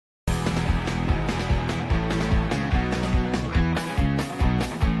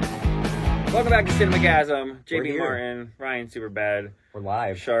Welcome back to Cinemagasm. We're JB here. Martin, Ryan Superbad, We're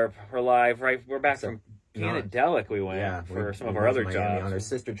live. Sharp. We're live. Right, we're back So, from Canadelic. We went for some of our other jobs on our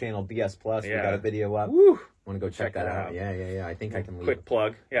sister channel BS Plus. Yeah. We got a video up. Woo! Want to go check that out? Yeah. I think I can leave. Quick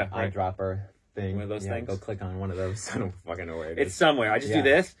plug. Yeah, right. Eyedropper thing. One of those things. Go click on one of those. I don't fucking know where it is. It's somewhere. I just do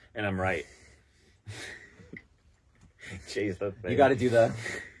this, and I'm right. Jeez, that thing. You got to do the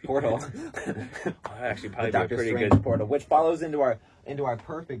portal. I actually probably the do a Doctor pretty Strange good portal, which follows into our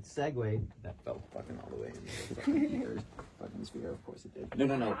perfect segue. That fell fucking all the way into the fucking sphere. Of course it did.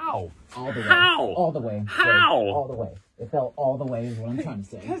 No. How? All the way. How? All the way. How? All the way. It fell all the way is what I'm trying to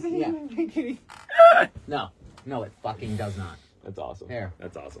say. Yeah. No, it fucking does not. That's awesome. Here.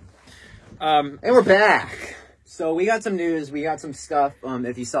 That's awesome. And we're back. So we got some news. We got some stuff.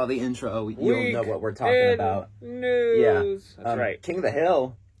 If you saw the intro, you'll know what we're talking about. News. Yeah. That's right. King of the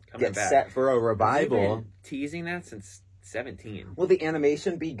Hill Coming gets back. set for a revival. Been teasing that since 17. Will the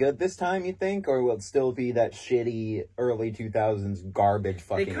animation be good this time, you think? Or will it still be that shitty early 2000s garbage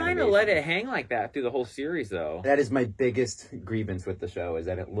fucking They kind of animation? let it hang like that through the whole series, though. That is my biggest grievance with the show, is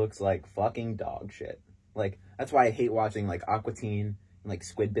that it looks like fucking dog shit. Like, that's why I hate watching, like, Aqua Teen and, like,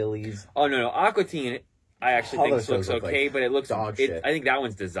 Squidbillies. Oh, no. Aqua Teen, I actually All think those this looks shows look okay, like but it looks... dog shit. I think that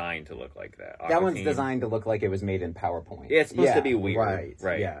one's designed to look like that. Aqua That one's Teen. designed to look like it was made in PowerPoint. Yeah, it's supposed to be weird.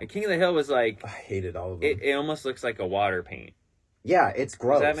 Right. Yeah. And King of the Hill was like... I hated all of them. It almost looks like a water paint. Yeah, it's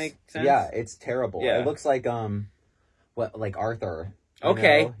gross. Does that make sense? Yeah, it's terrible. Yeah. It looks like like Arthur.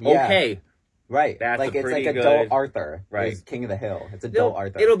 Okay. know? Yeah. Okay. Right. That's like a it's like pretty adult good- Arthur. Right. Is King of the Hill. It's adult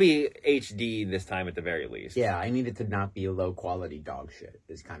Arthur. It'll be HD this time at the very least. Yeah, I need it to not be low quality dog shit.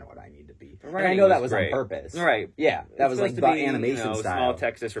 Is kind of what I need to be. And I writing know that was was great. on purpose. Right. Yeah, that was like It's the supposed to be, animation style. Small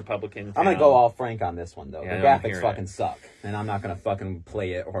Texas Republican I'm gonna town. go all frank on this one though. Yeah, The I'm graphics hearing fucking it. suck, and I'm not gonna fucking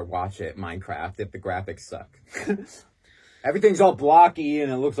play it or watch it Minecraft if the graphics suck. Everything's all blocky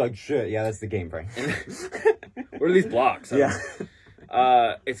and it looks like shit. Yeah, that's the game, Frank. What are these blocks? Yeah.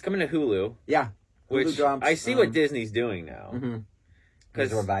 It's coming to Hulu. Yeah. Which Hulu drops, I see what Disney's doing now. Because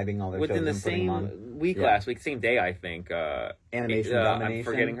they're reviving all their within shows the and putting them on. same week last week, same day, I think. Animation I'm Domination?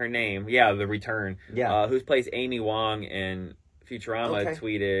 forgetting her name. Yeah, The Return. Yeah. Who plays Amy Wong in Futurama Okay.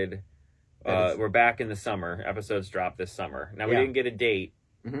 tweeted, That is- we're back in the summer. Episodes drop this summer. Now, we Yeah. didn't get a date,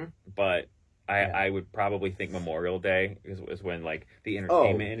 Mhm. but I would probably think Memorial Day is when, like, the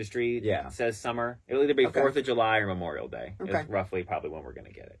entertainment industry says summer. It'll either be Okay. 4th of July or Memorial Day. Okay. Is roughly probably when we're going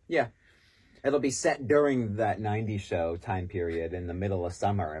to get it. Yeah. It'll be set during that 90s show time period in the middle of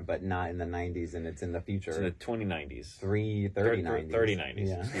summer, but not in the 90s, and it's in the future. It's in the 2090s. 3090s. 3090s.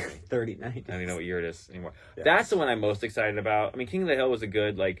 Yeah. Excuse me. 3090s. I don't even know what year it is anymore. Yeah. That's the one I'm most excited about. I mean, King of the Hill was a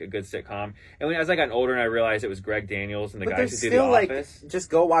good sitcom. And as I got older and I realized it was Greg Daniels and the But guys there's who did still, The like, Office.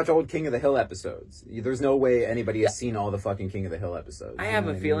 just go watch old King of the Hill episodes. There's no way anybody has seen all the fucking King of the Hill episodes. I You have know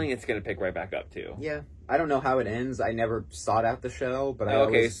a what I feeling mean? it's going to pick right back up, too. Yeah. I don't know how it ends. I never sought out the show, but Oh,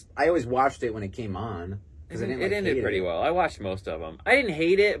 okay. I always watched it when it came on. Because It ended pretty well. I watched most of them. I didn't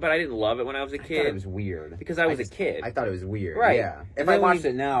hate it, but I didn't love it when I was a I kid. thought it was weird. Because I was a kid. I thought it was weird. Right. Yeah. If And I then watched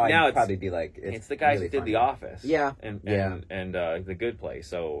it now now I'd it's- probably be like, It's the guys really who did funny. The Office. Yeah. And The Good Place.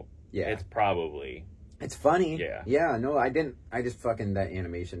 So Yeah. it's probably... It's funny. Yeah. Yeah, no, I didn't. I just fucking, that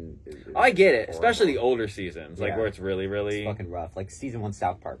animation is I get it. horrible. Especially the older seasons. Like, Yeah. where it's really, really... It's fucking rough. Like, season 1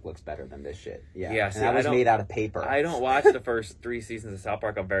 South Park looks better than this shit. Yeah. Yeah, and see, that I was don't- made out of paper. I don't watch the first 3 seasons of South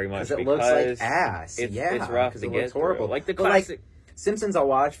Park very much Because it looks like ass. It's yeah. rough 'cause to it get looks horrible. through. Like the But, classic... Simpsons I'll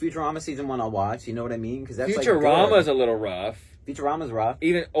watch. Futurama season 1 I'll watch. You know what I mean? Because that's Futurama's like a little rough. good. Futurama's rough.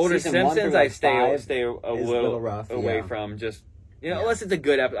 Even older Season 1 through, Simpsons, like, I stay 5 a is a little rough, away yeah. from just... You know, Yeah. unless it's a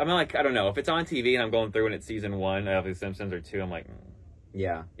good episode. I mean, like, I don't know. If it's on TV and I'm going through and it's season 1 of The Simpsons or 2, I'm like...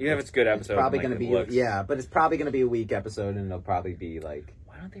 Yeah. Even if it's a good episode... It's probably like, going to it be... looks- Yeah, but it's probably going to be a weak episode, and it'll probably be like...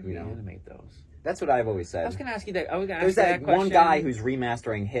 Why don't they you know. reanimate those? That's what I've always said. I was going to ask you that. I was going to There's ask you that that question. one guy who's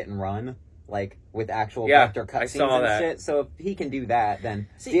remastering Hit and Run, like with actual Yeah, vector I cutscenes saw and that. shit. So if he can do that, then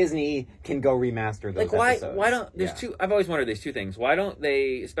See- Disney can go remaster those Like, episodes. why don't... There's Yeah. two... I've always wondered these two things. Why don't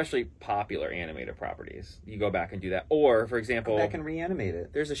they, especially popular animated properties, you go back and do that? Or, for example... That can reanimate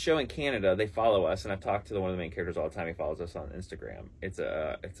it. There's a show in Canada. They follow us, and I've talked to one of the main characters all the time. He follows us on Instagram.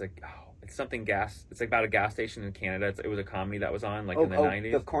 It's something gas. It's like about a gas station in Canada. It was a comedy that was on in the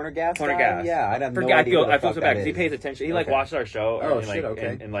 90s. The Corner Gas. Corner guy? Gas. Yeah, I'd have no I idea. feel, what the I feel fuck so that bad because he is. pays attention. He Okay. watches our show. Oh, and, shit,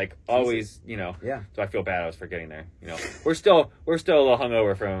 okay. and always, Yeah. So I feel bad. I was forgetting there. We're still a little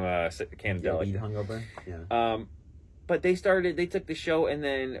hungover from Canada. Weed hungover. Yeah. But they took the show and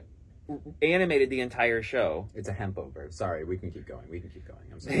then animated the entire show. It's a hemp over. Sorry, we can keep going.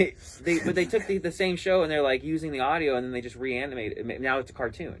 I'm sorry. But they took the same show and they're like using the audio and then they just reanimated it. Now it's a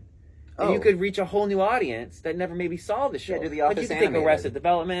cartoon. And you could reach a whole new audience that never maybe saw the show. Yeah, do The Office Like you could animated. take Arrested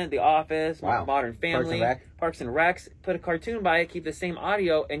Development, The Office, Wow. Modern Family, Parks and Recs, put a cartoon by it, keep the same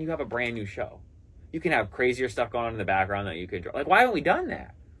audio, and you have a brand new show. You can have crazier stuff going on in the background that you could draw. Like, why haven't we done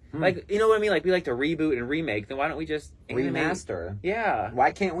that? Like, you know what I mean? Like, we like to reboot and remake. Then why don't we just remaster? Yeah.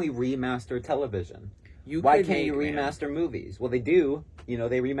 Why can't we remaster television? You Why could can't you make, remaster movies? Well, they do. You know,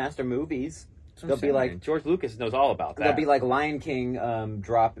 they remaster movies. They'll be like George Lucas knows all about that. They'll be like Lion King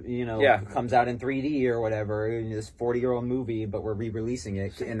drop, you know, comes out in 3D or whatever, this 40-year-old movie, but we're re-releasing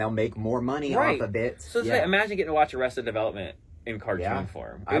it, and they'll make more money off of it. So like, imagine getting to watch Arrested Development in cartoon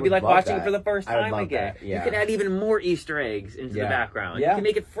form. It would would be like love watching that. it for the first I would time love again. that, yeah. You could add even more Easter eggs into the background. You can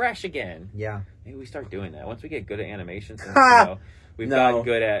make it fresh again. Yeah. Maybe we start doing that. Once we get good at animation, since, you know, we've gotten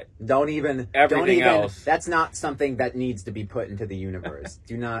good at everything else. That's not something that needs to be put into the universe.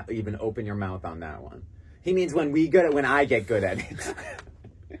 Do not even open your mouth on that one. He means when I get good at it.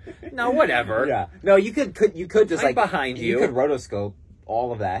 No, whatever. Yeah. No, you could just I'm behind you. You could rotoscope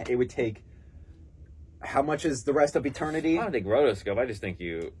all of that. It would take. How much is the rest of eternity? I don't think rotoscope. I just think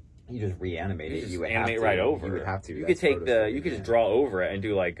you just reanimate it. Just you would animate have to. right over. You would have to. You could take you could just draw over it and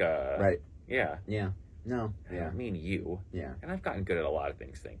do like right. Yeah. Yeah. No. Yeah. I mean you. Yeah. And I've gotten good at a lot of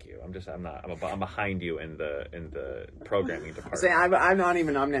things. Thank you. I'm behind you in the programming department. Say I don't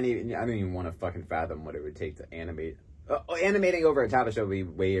even want to fucking fathom what it would take to animate. Animating over a tablet show would be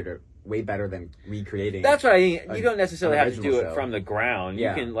way better than recreating. That's what I mean. You don't necessarily have to do it show. from the ground.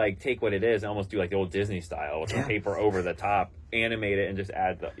 You can like take what it is and almost do like the old Disney style with some paper over the top, animate it, and just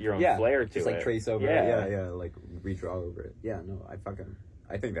add your own flair to it. Just like trace over it. Yeah, like redraw over it. Yeah, no,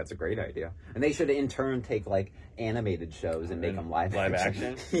 I think that's a great idea. And they should in turn take like animated shows and make them live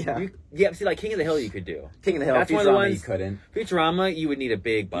action. Yeah. See, like King of the Hill, you could do. King of the Hill. That's Futurama, one of the ones. You couldn't. Futurama, you would need a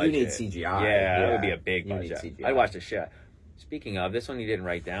big budget. You need CGI. Yeah, that would be a big You budget. need CGI. I watched a show. Speaking of, this one you didn't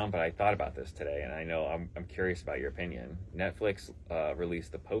write down, but I thought about this today, and I know I'm curious about your opinion. Netflix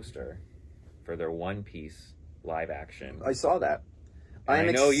released the poster for their One Piece live action. I saw that. I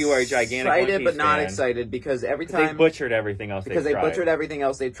know you are a gigantic One excited, Piece but not fan. Excited because every time they butchered everything else. Because they butchered everything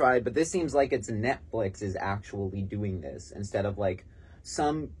else they've tried, but this seems like it's Netflix is actually doing this instead of like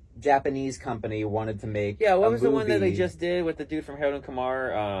some Japanese company wanted to make. Yeah, what was movie. The one that they just did with the dude from Harold and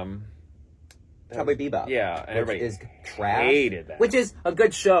Kumar? Cowboy Bebop. Yeah, and everybody is trash. Hated that. Which is a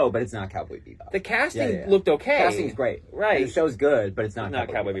good show, but it's not Cowboy Bebop. The casting looked okay. Casting's great. Right. And the show's good, but it's not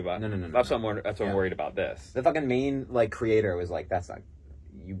Cowboy Bebop. No. That's what I'm worried about this. The fucking main creator was like, that's not.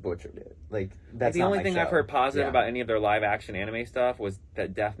 You butchered it. Like that's the not only my thing show. I've heard positive about any of their live action anime stuff was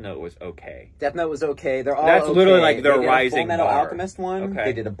that Death Note was okay. Death Note was okay. They're all That's okay. literally like their they did rising a Full Metal bar. Alchemist one. Okay.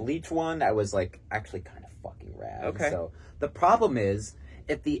 They did a Bleach one that was like actually kind of fucking rad. Okay. So the problem is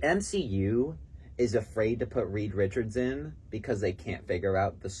if the MCU is afraid to put Reed Richards in because they can't figure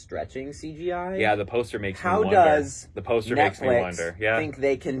out the stretching CGI. Yeah, the poster makes me wonder. How does the poster Netflix makes me wonder? Yeah. think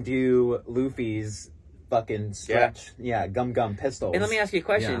they can do Luffy's fucking stretch? Yeah, gum pistols. And let me ask you a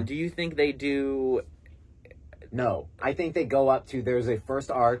question. Yeah. Do you think they do? No, I think they go up to. There's a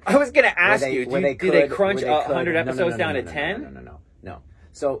first arc. I was gonna ask you. Do they crunch 100 No, episodes down to 10? No.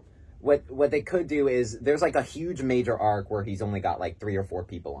 So what they could do is there's like a huge major arc where he's only got like 3 or 4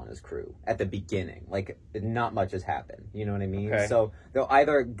 people on his crew at the beginning. Like not much has happened. You know what I mean? Okay. So they'll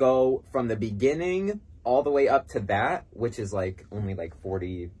either go from the beginning all the way up to that, which is like only like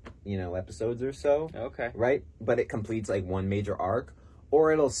 40, episodes or so. Okay. Right? But it completes like one major arc.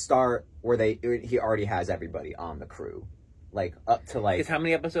 Or it'll start where he already has everybody on the crew. Like up to like... Because how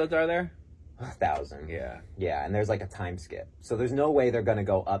many episodes are there? 1,000. Yeah. Yeah, and there's like a time skip. So there's no way they're going to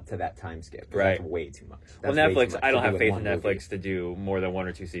go up to that time skip. Right. That's way too much. Well, That's way Netflix, too much I don't to have do faith in in one Netflix movie. to do more than 1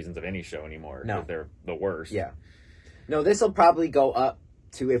 or 2 seasons of any show anymore. No. Because they're the worst. Yeah. No, this will probably go up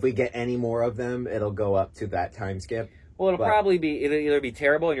to, if we get any more of them, it'll go up to that time skip. Well, it'll either be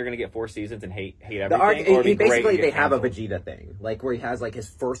terrible and you're going to get 4 seasons and hate everything. The arc, or it'll be great basically, and they get have a canceled. Vegeta thing. Like, where he has, like, his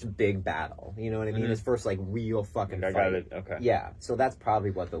first big battle. You know what I mean? Mhm. His first, like, real fucking I fight. got it. Okay. Yeah, so that's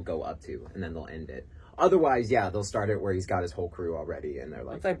probably what they'll go up to, and then they'll end it. Otherwise, yeah, they'll start it where he's got his whole crew already, and they're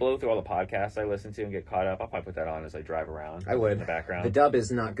like... Once I blow through all the podcasts I listen to and get caught up, I'll probably put that on as I drive around. I would. In the background. The dub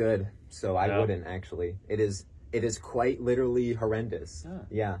is not good, so I No? wouldn't, actually. It is quite literally horrendous. Huh.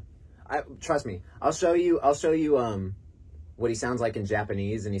 Yeah. Trust me. I'll show you, what he sounds like in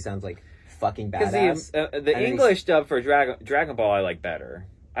Japanese, and he sounds like fucking badass. Because the English dub for Dragon Ball I like better.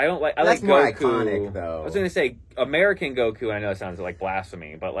 I don't like. I That's like more Goku. iconic, though. I was going to say American Goku. I know it sounds like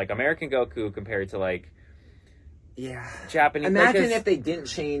blasphemy, but like American Goku compared to like Japanese. Imagine if they didn't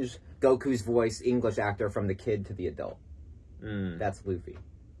change Goku's voice English actor from the kid to the adult. That's Luffy.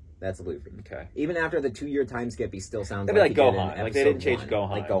 Okay. Even after the 2-year time skip, he still sounds That'd like be like he did Gohan. in Like they didn't episode change 1. Gohan.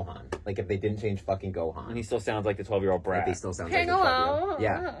 Like Gohan. Like if they didn't change fucking Gohan. And he still sounds like the 12-year-old brat. Like they still sound like the 12-year-old.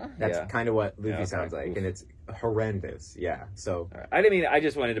 Yeah, that's kind of what Luffy sounds like, and it's horrendous. Yeah, so right. I didn't mean. I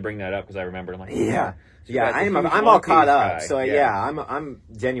just wanted to bring that up because I remembered. I'm like, I'm all caught up. So I'm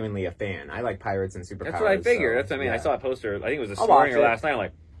genuinely a fan. I like pirates and superpowers. That's what I figured. That's what I mean. I saw a poster. I think it was this morning or last night. I'm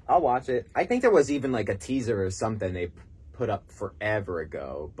like, I'll watch it. I think there was even like a teaser or something they put up forever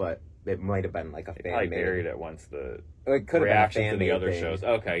ago, but it might have been like a fan. Probably buried it once it could have reaction been a to the fan other thing. shows.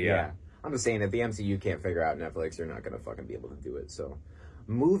 Okay, yeah. I'm just saying, if the MCU can't figure out Netflix, you're not gonna fucking be able to do it. So,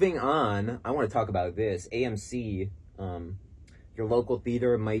 moving on, I want to talk about this. AMC, your local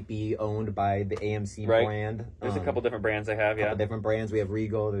theater might be owned by the AMC brand. There's a couple different brands they have. A couple different brands. We have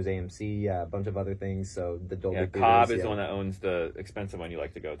Regal. There's AMC. A bunch of other things. So the Dolby Theaters. Cobb is the one that owns the expensive one you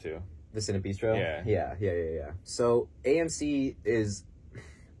like to go to. The Cinebistro. Yeah. Yeah. So AMC is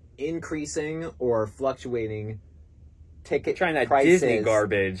increasing or fluctuating ticket trying that prices Disney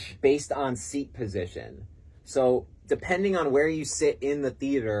garbage based on seat position. So depending on where you sit in the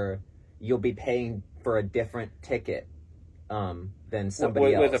theater, you'll be paying for a different ticket than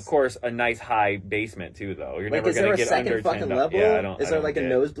somebody else. With of course a nice high basement too, though. You're never is going there to a get under second fucking $10. level? Yeah, I don't. Is there like a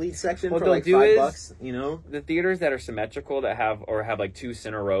nosebleed section for they'll like do $5? You know, the theaters that are symmetrical that have like two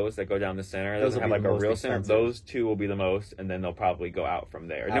center rows that go down the center. Those Those will have be like the a most real expensive. center. Those two will be the most, and then they'll probably go out from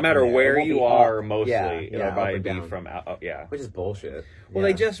there. Out No matter from there. where It won't you be are, up. mostly it'll up probably or be down. from out. Yeah, which is bullshit. Well,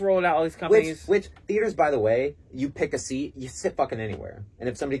 they just rolled out all these companies. Which theaters, by the way, you pick a seat, you sit fucking anywhere, and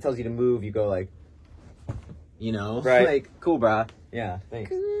if somebody tells you to move, you go like, you know, right? Like, cool, brah. Yeah,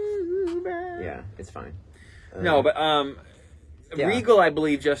 thanks. Yeah, it's fine. No, but Regal, I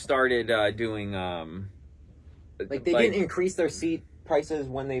believe, just started doing like they didn't increase their seat prices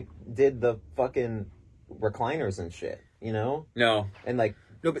when they did the fucking recliners and shit, you know? No, and like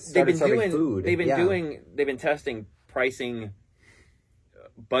no, but they've been doing food. They've been testing pricing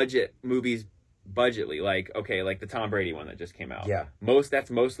budget movies budgetly, like the Tom Brady one that just came out. Yeah, that's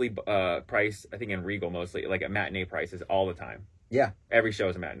mostly priced, I think, in Regal, mostly like at matinee prices all the time. Yeah, every show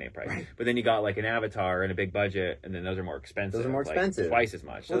is a matinee price. Right. But then you got like an Avatar and a big budget, and then those are more expensive. Those are more expensive, like, twice as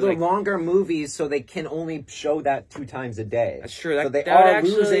much. Well, they're longer movies, so they can only show that 2 times a day. That's true. So they are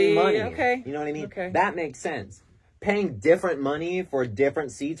losing money. Okay, you know what I mean? Okay, that makes sense. Paying different money for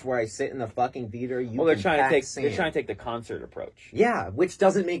different seats where I sit in the fucking theater. They're trying to take the concert approach. Yeah, which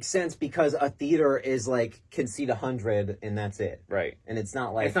doesn't make sense because a theater is like can seat 100 and that's it. Right. And it's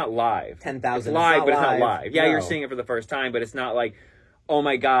not like it's not live. 10,000. It's live, but it's not live. Yeah, you're seeing it for the first time, but it's not like, oh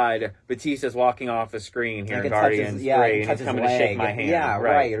my God, Batista's walking off the screen here in Guardians 3 and he's coming to shake my hand. Yeah,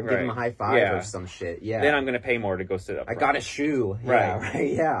 right. Or give him a high five or some shit. Yeah. Then I'm going to pay more to go sit up front. I got a shoe.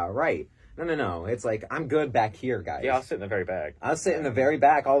 Right. Yeah, right. No. It's like, I'm good back here, guys. Yeah, I'll sit in the very back. I'll sit in the very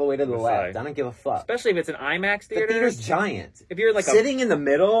back all the way to the left. I don't give a fuck. Especially if it's an IMAX theater. The theater's giant. If you're like sitting in the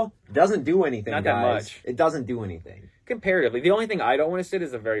middle doesn't do anything, Not guys. that much. It doesn't do anything. Comparatively. The only thing I don't want to sit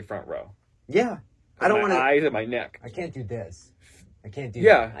is the very front row. Yeah. I don't want to. My eyes and my neck. I can't do this. I can't do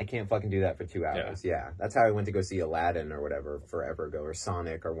that. I can't fucking do that for 2 hours. Yeah. That's how I went to go see Aladdin or whatever forever ago, or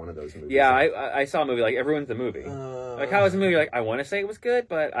Sonic or one of those movies. Yeah, I saw a movie like everyone's the movie. Like how was the movie? Like I want to say it was good,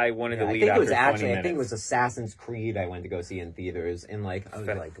 but I wanted to leave after 20 minutes. I think it was Assassin's Creed I went to go see in theaters, and like I was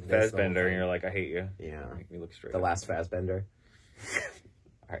like Fassbender, and you're like, I hate you. Yeah, make me look straight. The last Fassbender.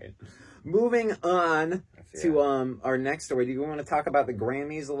 All right. Moving on to our next story. Do you want to talk about the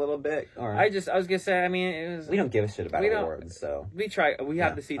Grammys a little bit? Or? I was gonna say. I mean, we don't give a shit about awards, so we try. We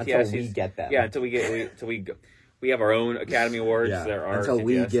have the CTS until we get them. Yeah, until we have our own Academy Awards. Yeah, there are until CTSs.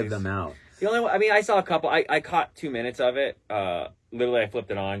 we give them out. The only one, I mean, I saw a couple. I caught 2 minutes of it. Literally, I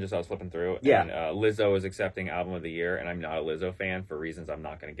flipped it on just as I was flipping through. Yeah. And Lizzo is accepting Album of the Year, and I'm not a Lizzo fan for reasons I'm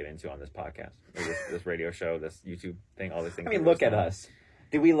not going to get into on this podcast, or this radio show, this YouTube thing, all these things. I mean, look at us.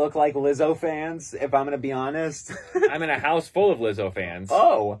 Do we look like Lizzo fans, if I'm going to be honest? I'm in a house full of Lizzo fans.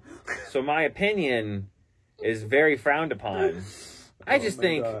 Oh. So my opinion is very frowned upon. I just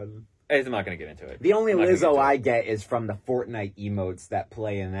think... God. I'm not going to get into it. The only Lizzo I get is from the Fortnite emotes that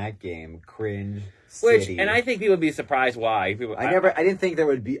play in that game. Cringe City. And I think people would be surprised why. I didn't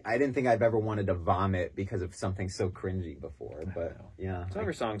think I've ever wanted to vomit because of something so cringy before. But yeah. Some of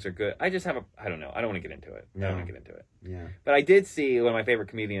her songs are good. I just have I don't know. I don't want to get into it. No. I don't want to get into it. Yeah. But I did see one of my favorite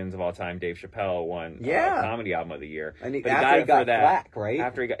comedians of all time, Dave Chappelle, won Comedy Album of the Year. And he got flack, right?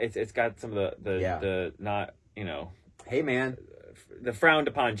 After he got, it's got some of the not, you know. Hey, man. The frowned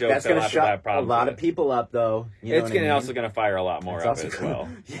upon jokes. That's going to shut a lot of people up, though. It's also going to fire a lot more up as well.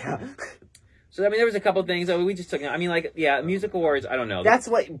 Yeah. So, I mean, there was a couple things that we just took. I mean, like, music awards, I don't know. That's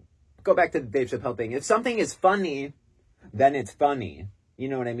what, go back to the Dave Chappelle thing. If something is funny, then it's funny. You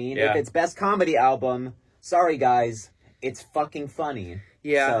know what I mean? Yeah. If it's best comedy album, sorry, guys, it's fucking funny.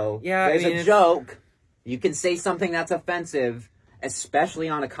 Yeah. So Yeah, there's I mean, a joke. You can say something that's offensive, especially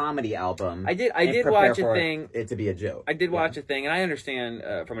on a comedy album. I did and prepare watch a for thing. It to be a joke. I did watch a thing, and I understand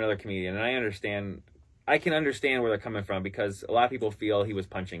from another comedian, and I can understand where they're coming from, because a lot of people feel he was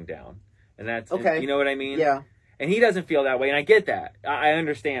punching down, and that's okay. You know what I mean? Yeah. And he doesn't feel that way, and I get that. I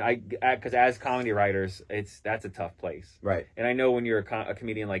understand. Because as comedy writers, that's a tough place, Right. And I know when you're a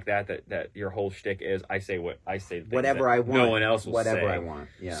comedian like that your whole shtick is I say whatever I want. No one else will whatever say. I want.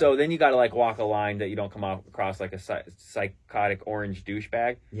 Yeah. So then you got to like walk a line that you don't come across like a psychotic orange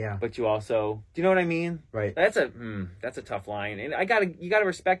douchebag. Yeah. But you also, do you know what I mean? Right. That's a tough line, and you gotta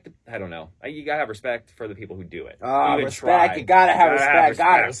respect. I don't know. You gotta have respect for the people who do it. Respect. Try. You gotta have respect.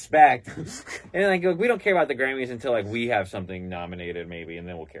 Gotta respect. And like we don't care about the Grammys until like we have something nominated, maybe, and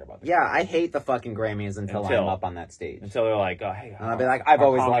then we'll care about. Yeah, I hate the fucking Grammys until I'm up on that stage. Until they're like, oh hey, and I'll be like, I've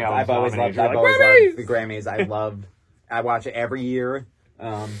always loved the Grammys. I watch it every year.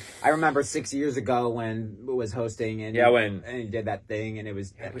 I remember 6 years ago when I was hosting and and he did that thing, and it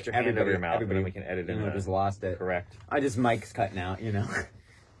was put your hand over your mouth, and then we can edit in. Just lost it. Correct. Mic's cutting out, you know.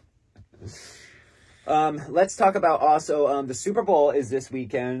 Let's talk about also the Super Bowl is this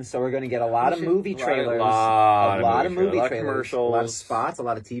weekend, so we're going to get a lot of movie trailers, a lot of movie trailers, commercials, a lot of spots, a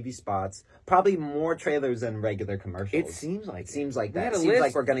lot of TV spots. Probably more trailers than regular commercials. It seems like that. It seems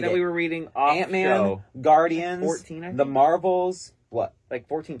like we're going to get we were reading off Ant-Man, Guardians, 14, The Marvels. What? Like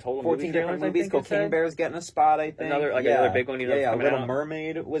 14 total 14 different trailers, movies. Cocaine Bear's getting a spot, I think. Another big one. Little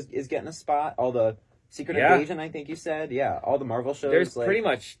Mermaid is getting a spot. All the Secret Invasion, I think you said. Yeah, all the Marvel shows. There's pretty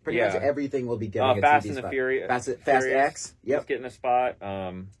much everything will be getting a Fast TV and spot. the Furious. Fast X. Yep. It's getting a spot.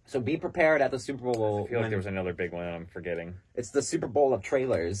 So be prepared at the Super Bowl. I feel like there was another big one I'm forgetting. It's the Super Bowl of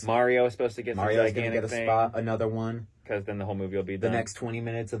trailers. Mario is supposed to get Mario's going to get a spot. Another one. Because then the whole movie will be done. The next 20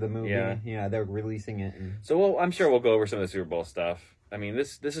 minutes of the movie. Yeah, they're releasing it. So I'm sure we'll go over some of the Super Bowl stuff. I mean,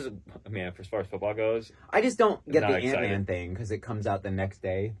 this is, man, as far as football goes. I just don't get the Ant-Man thing, because it comes out the next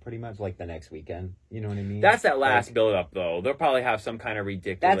day, pretty much, like the next weekend. You know what I mean? That's that last build-up, though. They'll probably have some kind of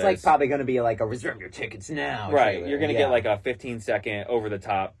ridiculous... That's like probably going to be like a reserve your tickets now. Right. trailer. You're going to get like a 15-second,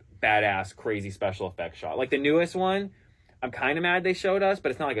 over-the-top, badass, crazy special effects shot. Like the newest one, I'm kind of mad they showed us,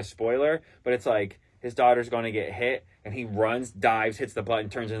 but it's not like a spoiler, but it's like his daughter's going to get hit, and he runs, dives, hits the button,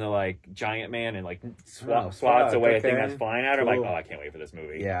 turns into like Giant Man, and like swats away a thing that's flying at her. Cool. I'm like, oh, I can't wait for this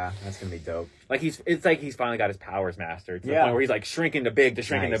movie. Yeah, that's gonna be dope. Like it's like he's finally got his powers mastered to the point where he's like shrinking to big,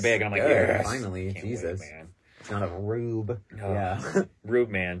 and I'm like, yes, finally, Jesus, wait, man. It's not a rube. Oh, yeah, Rube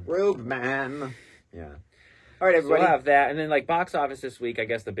Man. Yeah. All right, everybody. So we'll have that, and then like box office this week. I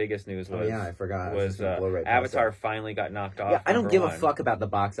guess the biggest news was I forgot. Was Avatar finally got knocked off. Yeah, I don't give a fuck about the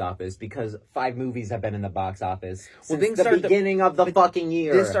box office, because 5 movies have been in the box office since the beginning of the fucking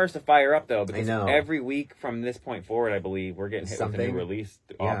year. This starts to fire up though, because every week from this point forward, I believe we're getting hit with a new release.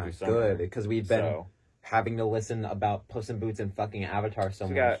 Through summer. Good, because we've been having to listen about Puss in Boots and fucking Avatar so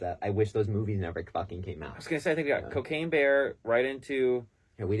much that I wish those movies never fucking came out. I was gonna say I think we got Cocaine Bear right into.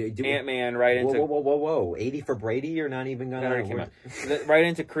 Yeah, we do Ant-Man right into... Whoa. 80 for Brady? You're not even gonna... Right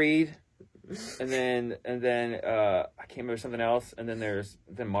into Creed. And then I can't remember something else. And then there's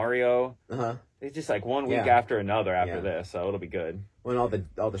Mario. Uh-huh. It's just like one week after another after this, so it'll be good. Well, and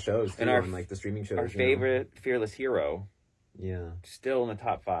all the shows, too, and like the streaming shows. Our favorite Fearless Hero. Yeah. Still in the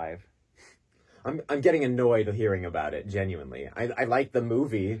top 5. I'm getting annoyed hearing about it, genuinely. I like the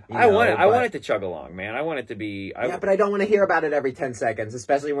movie. I want it to chug along, man. I want it to be... but I don't want to hear about it every 10 seconds,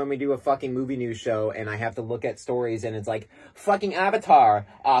 especially when we do a fucking movie news show and I have to look at stories and it's like, fucking Avatar,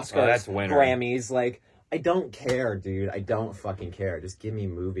 Oscars, Grammys. Like, I don't care, dude. I don't fucking care. Just give me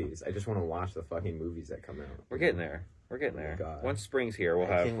movies. I just want to watch the fucking movies that come out. We're getting there. God. Once spring's here,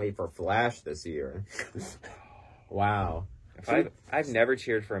 I can't wait for Flash this year. Wow. I've never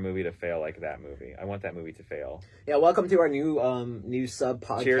cheered for a movie to fail like that movie. I want that movie to fail. Yeah, welcome to our new sub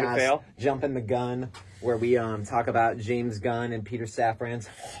podcast, Cheer to Fail, Jumping the Gun, where we talk about James Gunn and Peter Safran's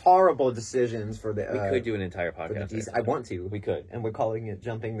horrible decisions for the. We could do an entire podcast. I want to. We could, and we're calling it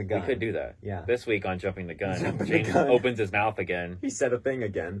Jumping the Gun. We could do that. Yeah. This week on Jumping the Gun, James opens his mouth again. He said a thing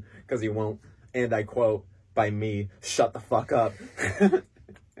again because he won't, and I quote by me, "Shut the fuck up."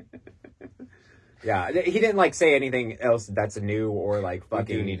 Yeah, he didn't like say anything else that's new or like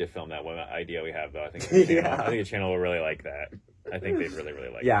fucking. We do need to film that one idea we have though. I think the channel will really like that. I think they'd really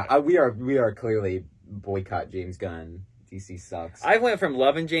like that. Yeah, we are clearly boycott James Gunn. DC sucks. I went from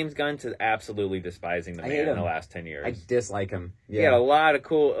loving James Gunn to absolutely despising the I man hate in the him. last 10 years. I dislike him. He had a lot of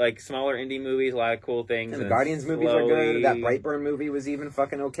cool, like, smaller indie movies, a lot of cool things. And the Guardians movies are slowly- good. That Brightburn movie was even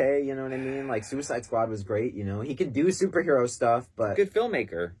fucking okay. You know what I mean? Like Suicide Squad was great. You know, he can do superhero stuff, but Good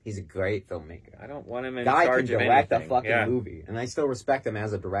filmmaker. he's a great filmmaker. I don't want him in Guy can charge of direct a anything. fucking Yeah. movie, and I still respect him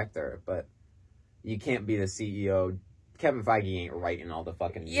as a director. But you can't be the CEO. Kevin Feige ain't writing all the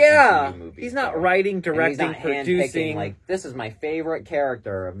fucking Yeah, MCU movies. he's not bro. writing, And he's directing, not handpicking, producing. Like, this is my favorite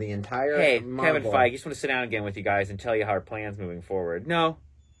character of the entire. Hey, Marvel. Kevin Feige, I just want to sit down again with you guys and tell you how our plans moving forward. No,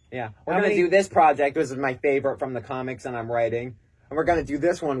 Yeah, we're How gonna many- do this project, which is my favorite from the comics, and I'm writing. And we're gonna do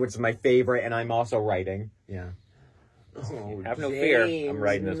this one, which is my favorite, and I'm also writing. Yeah. Oh, Have no fear, I'm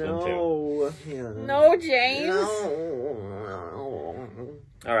writing this one too. Yeah. No, James. No.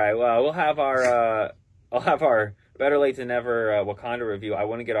 All right. Well, we'll have our. I'll have our Better Late Than Never Wakanda review. I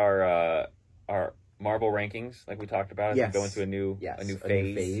want to get our Marvel rankings, like we talked about, as Yes. we go into a new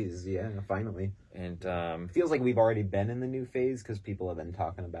phase. Yeah, finally. And Feels like we've already been in the new phase because people have been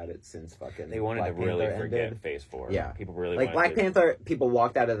talking about it since fucking. they wanted Black to really Panther forget ended. Phase 4. Yeah. People really Like wanted Black to. Panther, people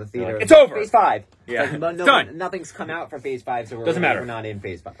walked out of the theater. like, "It's over!" Phase 5. Yeah. Like, It's done. Nothing's come out for Phase 5, so Doesn't matter. we're not in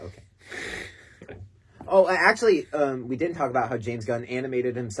Phase 5. Okay. Oh, actually, we didn't talk about how James Gunn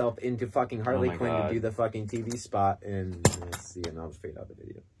animated himself into fucking Harley my Quinn God. to do the fucking TV spot, and let's see, and I'll just fade out the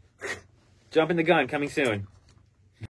video. Jump in the gun, coming soon.